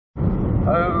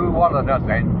Oh, what an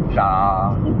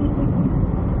adventure!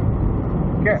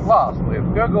 Get lost with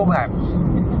Google Maps.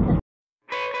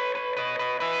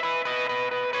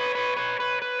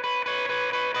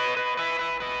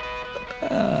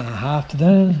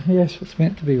 Afternoon. Yes, it's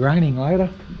meant to be raining later.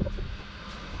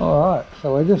 Alright,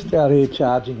 so we're just out here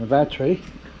charging the battery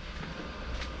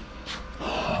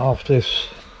off this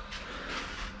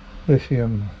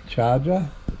lithium charger,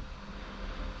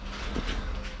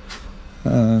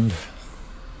 and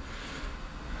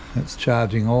it's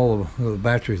charging all of the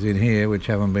batteries in here, which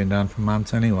haven't been done for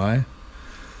months anyway.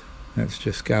 Let's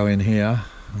just go in here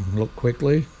and look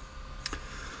quickly.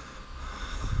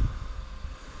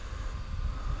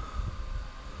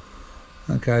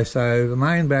 Okay, so the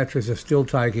main batteries are still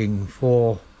taking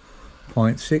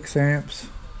 4.6 amps,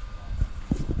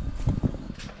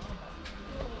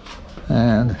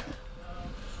 and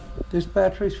this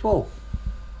battery's full.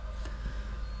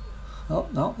 Oh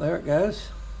no, there it goes.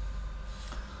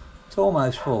 It's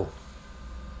almost full.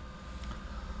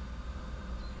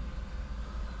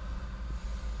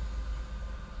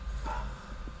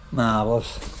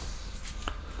 Marvellous.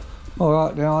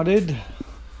 Alright, now I did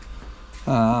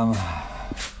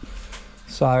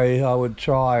say I would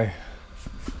try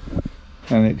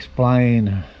and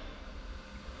explain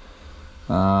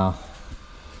the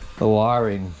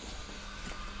wiring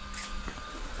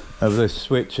of this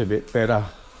switch a bit better,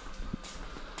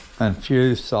 and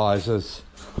fuse sizes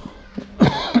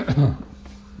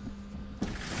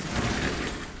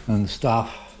and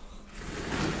stuff.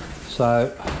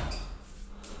 So,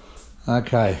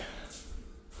 okay,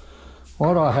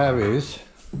 what I have is,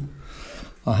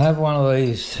 I have one of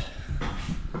these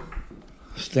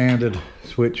standard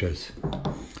switches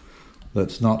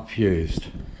that's not fused,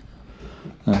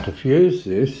 and to fuse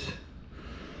this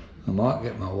I might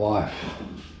get my wife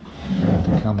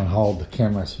to come and hold the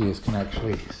camera so you can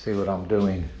actually see what I'm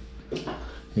doing,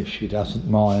 if she doesn't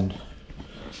mind.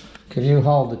 Can you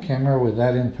hold the camera with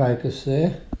that in focus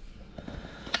there?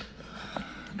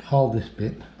 Hold this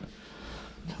bit.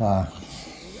 Now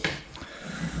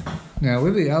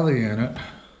with the other unit,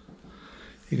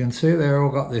 you can see they've all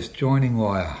got this joining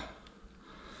wire,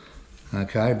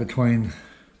 okay, between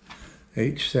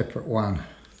each separate one.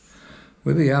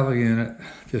 With the other unit,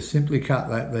 just simply cut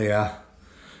that there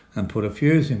and put a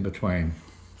fuse in between.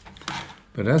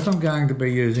 But as I'm going to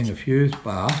be using a fuse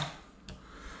bar,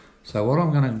 so what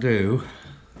I'm going to do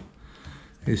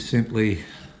is simply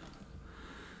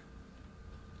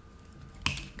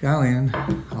go in,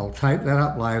 I'll tape that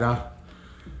up later,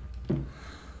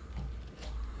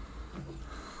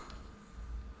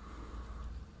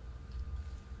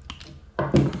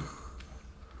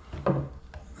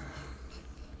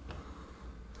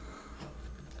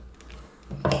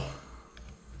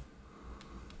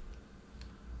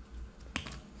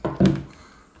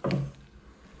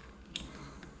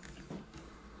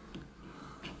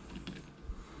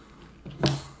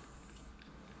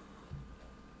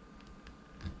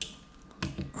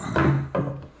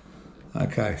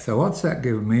 okay, so what's that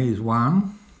giving me is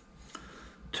 1,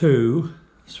 2,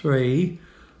 3,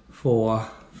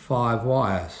 4, 5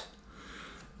 wires.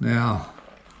 Now,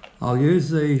 I'll use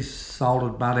these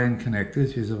soldered butt end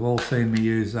connectors. You've all seen me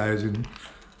use those in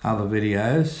other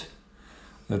videos.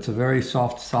 It's a very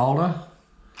soft solder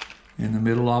in the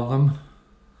middle of them,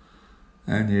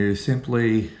 and you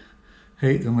simply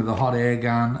heat them with a hot air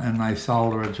gun and they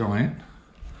solder a joint.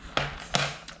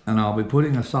 And I'll be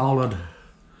putting a soldered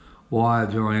wire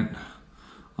joint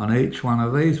on each one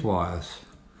of these wires,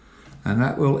 and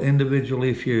that will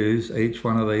individually fuse each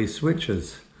one of these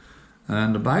switches.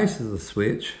 And the base of the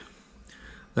switch,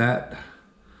 that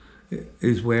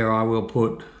is where I will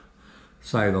put,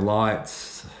 say, the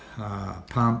lights,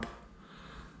 pump,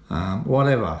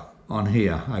 whatever on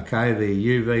here, okay?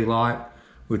 The UV light,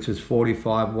 which is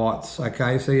 45 watts,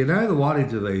 okay? So you know the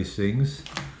wattage of these things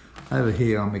over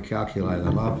here on my calculator,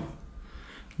 love.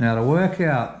 Now to work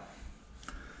out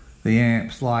the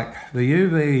amps, like the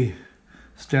UV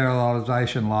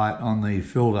sterilization light on the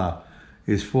filter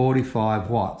is 45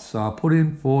 watts. So I'll put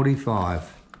in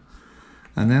 45,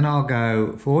 and then I'll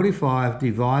go 45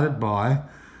 divided by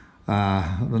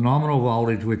the nominal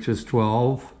voltage, which is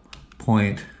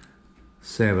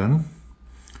 12.7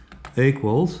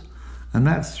 equals, and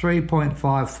that's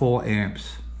 3.54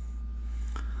 amps.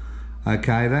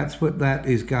 Okay, that's what that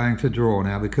is going to draw.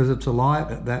 Now, because it's a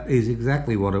light, that is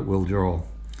exactly what it will draw.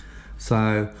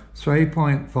 So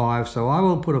 3.5, so I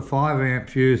will put a 5 amp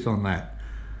fuse on that,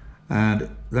 and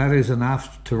that is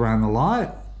enough to run the light,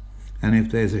 and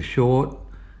if there's a short,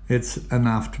 it's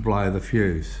enough to blow the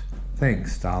fuse.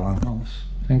 Thanks, darling.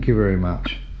 Thank you very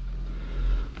much.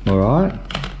 All right.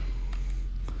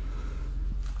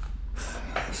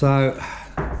 so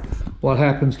what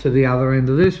happens to the other end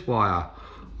of this wire?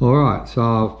 Alright, so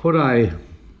I've put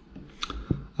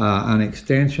an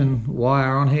extension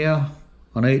wire on here,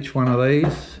 on each one of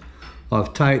these.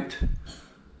 I've taped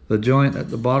the joint at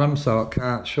the bottom so it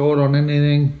can't short on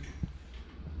anything.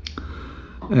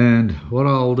 And what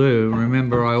I'll do,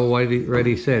 remember I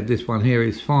already said this one here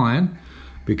is fine,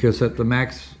 because at the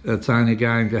max it's only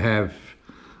going to have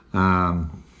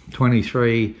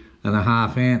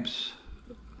 23.5 amps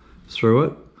through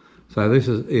it. So this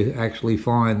is actually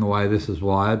fine the way this is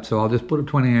wired. So I'll just put a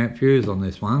 20 amp fuse on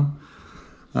this one.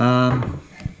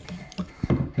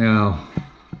 Now,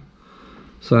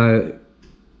 so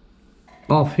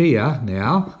off here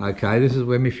now, okay, this is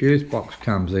where my fuse box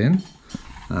comes in.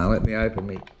 Let me open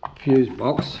my fuse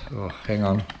box. Oh, hang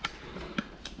on.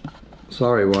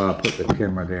 Sorry while I put the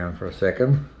camera down for a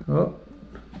second. Oh.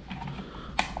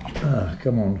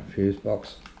 Come on, fuse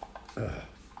box.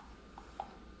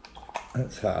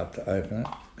 That's hard to open it.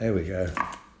 There we go.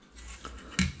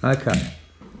 Okay.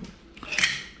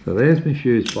 So there's my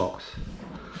fuse box.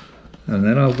 And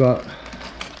then I've got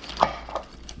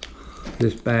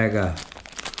this bag of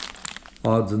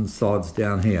odds and sods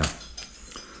down here.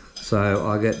 So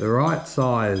I get the right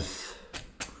size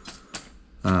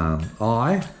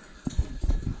eye.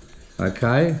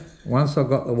 Okay. Once I've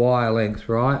got the wire length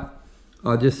right,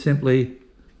 I just simply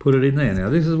put it in there. Now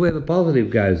this is where the positive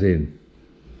goes in.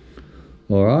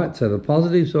 Alright, so the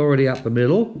positive's already up the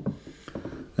middle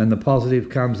and the positive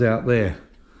comes out there.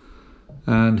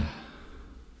 And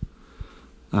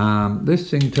this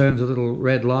thing turns a little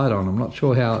red light on. I'm not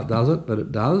sure how it does it, but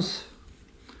it does.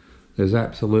 There's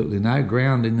absolutely no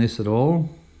ground in this at all.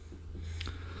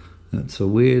 It's a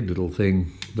weird little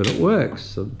thing, but it works,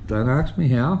 so don't ask me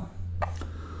how.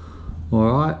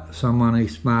 Alright, someone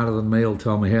who's smarter than me will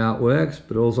tell me how it works,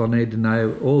 but all I need to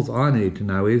know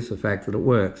is the fact that it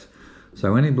works.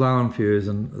 So any blow-on fuse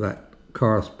and that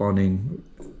corresponding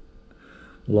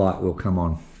light will come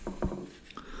on.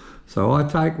 So I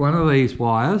take one of these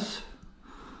wires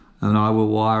and I will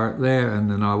wire it there,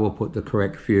 and then I will put the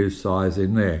correct fuse size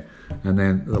in there. And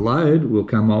then the load will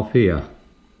come off here.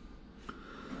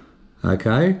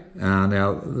 Okay,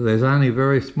 now there's only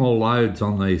very small loads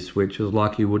on these switches,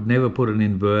 like you would never put an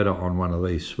inverter on one of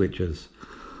these switches.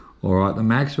 Alright, the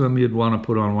maximum you'd want to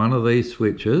put on one of these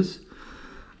switches,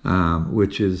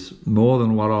 which is more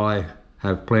than what I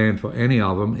have planned for any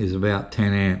of them, is about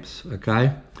 10 amps,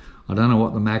 okay? I don't know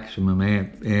what the maximum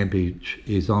ampage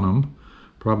is on them,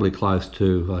 probably close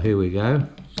to, oh, here we go,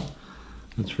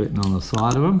 it's written on the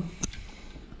side of them,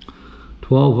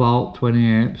 12 volt, 20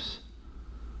 amps,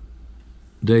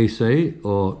 DC,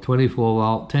 or 24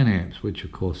 volt 10 amps, which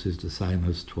of course is the same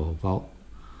as 12 volt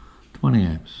 20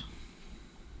 amps.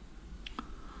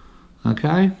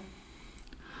 Okay,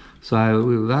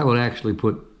 so that would actually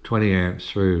put 20 amps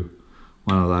through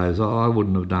one of those. I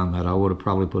wouldn't have done that. I would have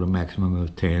probably put a maximum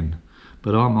of 10,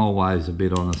 but I'm always a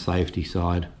bit on the safety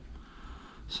side.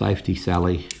 Safety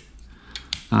Sally.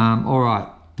 Alright,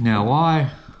 now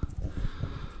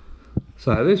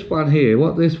so this one here,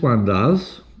 what this one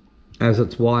does, as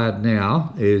it's wired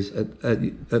now, is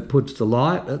it puts the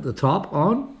light at the top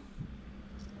on.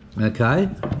 Okay,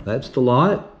 that's the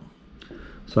light.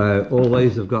 So all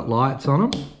these have got lights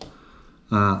on them.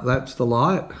 That's the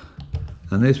light.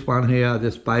 And this one here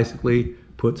just basically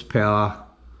puts power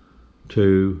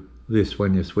to this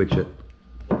when you switch it.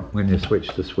 When you switch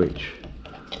the switch.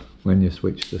 When you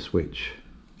switch the switch.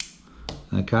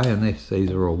 Okay, and these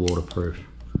are all waterproof.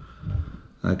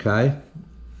 Okay.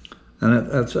 And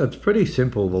it's pretty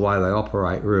simple the way they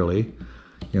operate, really.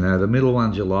 You know, the middle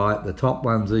one's your light, the top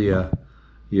ones are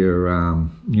your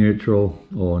neutral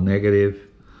or negative,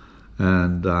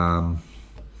 and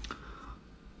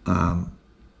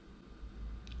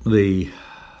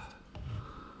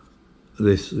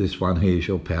this one here is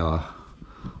your power.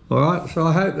 All right, so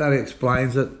I hope that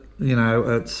explains it. You know,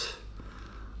 it's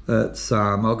I've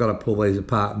got to pull these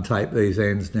apart and tape these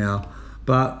ends now,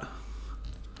 but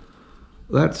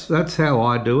that's how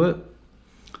I do it.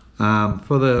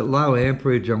 For the low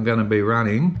amperage I'm going to be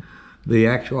running, the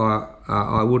actual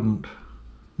I wouldn't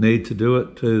need to do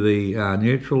it to the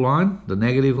neutral line, the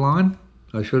negative line,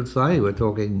 I should say. We're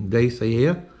talking DC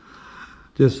here,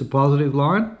 just the positive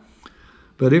line.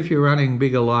 But if you're running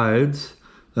bigger loads,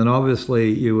 then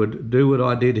obviously you would do what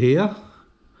I did here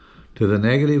to the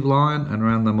negative line and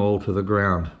run them all to the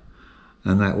ground.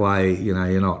 And that way, you know,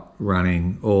 you're not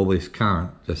running all this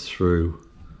current just through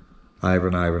over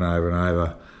and over and over and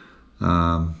over,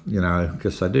 you know,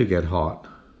 because they do get hot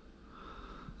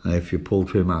if you pull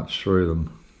too much through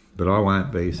them. But I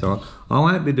won't be, so I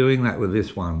won't be doing that with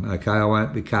this one, okay? I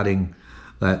won't be cutting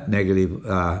that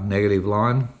negative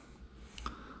line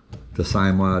the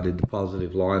same way I did the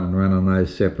positive line and run on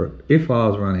those separate. If I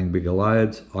was running bigger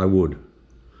loads, I would.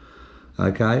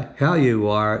 Okay, how you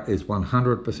wire it is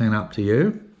 100% up to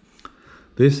you.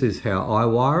 This is how I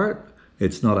wire it.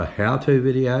 It's not a how-to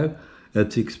video,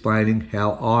 it's explaining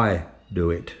how I do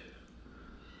it.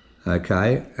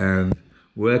 Okay, and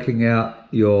working out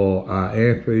your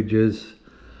amperages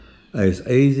is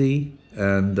easy,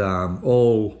 and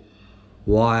all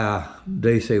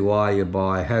DC wire you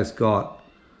buy has got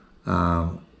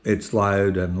its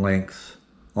load and lengths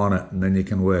on it, and then you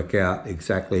can work out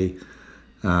exactly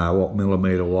what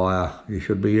millimetre wire you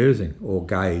should be using, or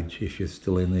gauge if you're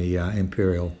still in the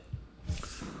imperial.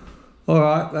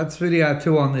 Alright, that's video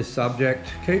 2 on this subject.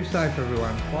 Keep safe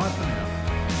everyone. Bye for now.